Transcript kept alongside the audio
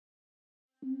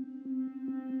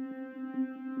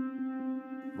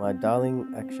My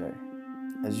darling Akshay,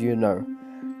 as you know,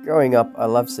 growing up I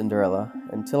loved Cinderella.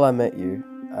 Until I met you,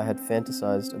 I had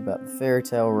fantasized about the fairy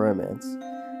tale romance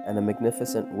and a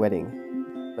magnificent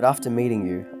wedding. But after meeting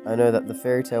you, I know that the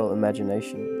fairy tale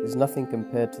imagination is nothing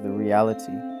compared to the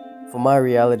reality. For my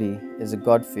reality is a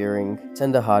God-fearing,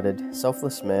 tender-hearted,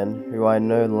 selfless man who I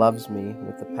know loves me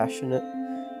with a passionate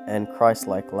and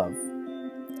Christ-like love.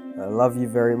 I love you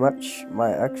very much,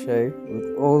 my Akshay,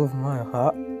 with all of my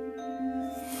heart.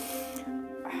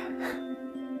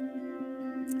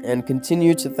 And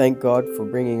continue to thank God for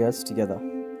bringing us together.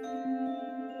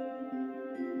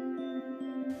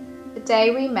 The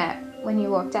day we met, when you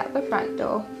walked out the front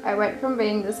door, I went from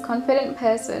being this confident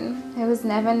person who was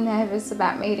never nervous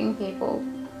about meeting people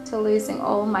to losing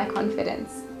all my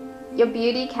confidence. Your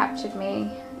beauty captured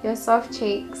me, your soft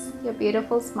cheeks, your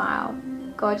beautiful smile,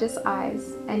 gorgeous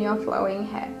eyes, and your flowing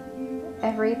hair.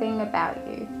 Everything about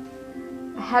you.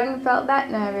 I hadn't felt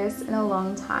that nervous in a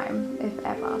long time, if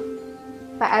ever.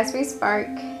 But as we spoke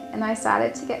and I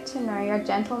started to get to know your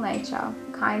gentle nature,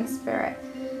 kind spirit,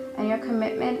 and your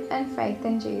commitment and faith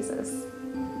in Jesus,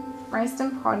 most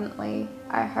importantly,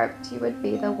 I hoped you would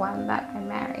be the one that I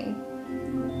marry.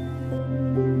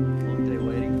 Long day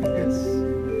waiting for this,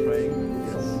 praying.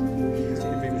 Yes. Can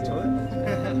you beat the toilet?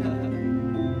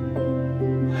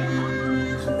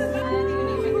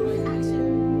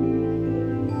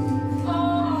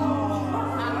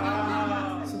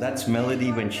 So that's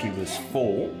Melodie when she was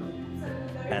 4,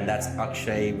 and that's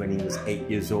Akshay when he was 8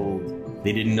 years old.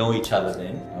 They didn't know each other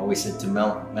then. I always said to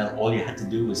Mel, all you had to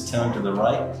do was turn to the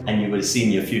right and you would have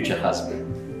seen your future husband.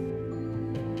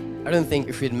 I don't think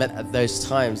if we'd met at those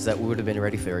times that we would have been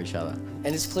ready for each other.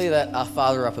 And it's clear that our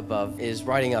Father up above is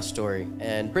writing our story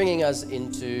and bringing us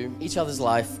into each other's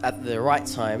life at the right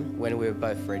time when we were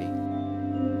both ready.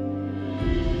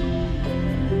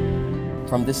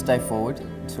 From this day forward,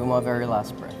 till my very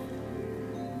last breath,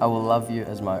 I will love you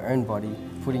as my own body,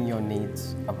 putting your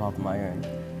needs above my own.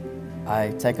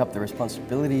 I take up the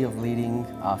responsibility of leading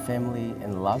our family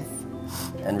in love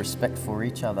and respect for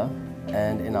each other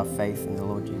and in our faith in the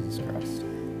Lord Jesus Christ.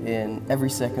 In every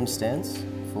circumstance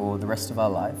for the rest of our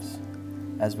lives,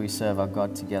 as we serve our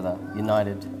God together,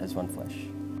 united as one flesh.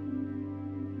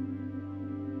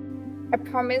 I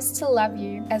promise to love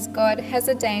you as God has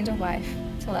ordained a wife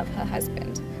to love her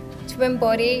husband, to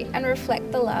embody and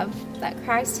reflect the love that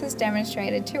Christ has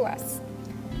demonstrated to us,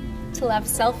 to love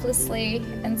selflessly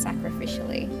and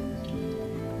sacrificially.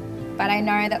 But I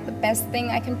know that the best thing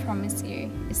I can promise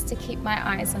you is to keep my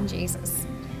eyes on Jesus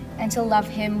and to love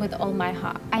him with all my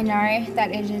heart. I know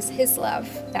that it is his love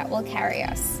that will carry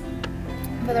us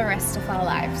for the rest of our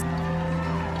lives.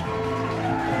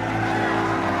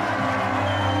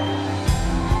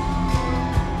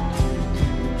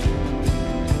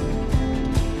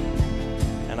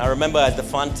 And I remember at the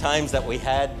fun times that we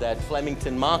had at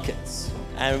Flemington markets.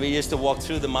 And we used to walk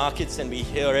through the markets and we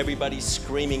hear everybody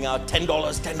screaming out, $10,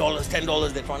 $10,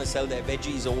 $10. They're trying to sell their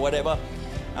veggies or whatever.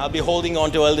 I'll be holding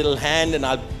onto a little hand and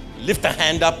I'll lift a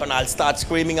hand up and I'll start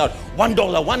screaming out, $1, $1,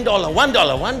 $1,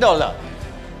 $1.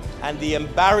 And the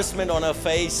embarrassment on her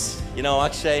face, you know,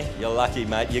 Akshay, you're lucky,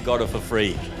 mate. You got it for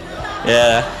free.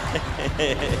 Yeah.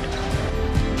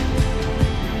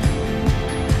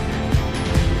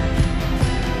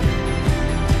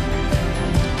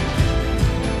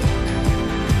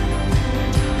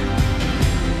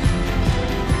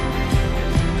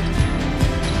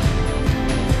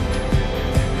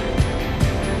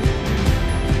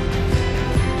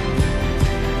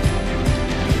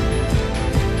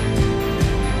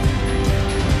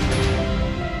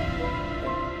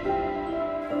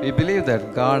 We believe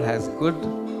that God has good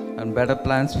and better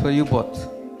plans for you both,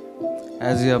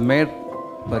 as you are made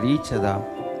for each other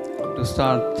to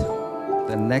start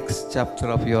the next chapter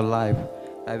of your life,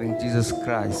 having Jesus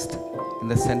Christ in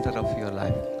the center of your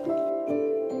life.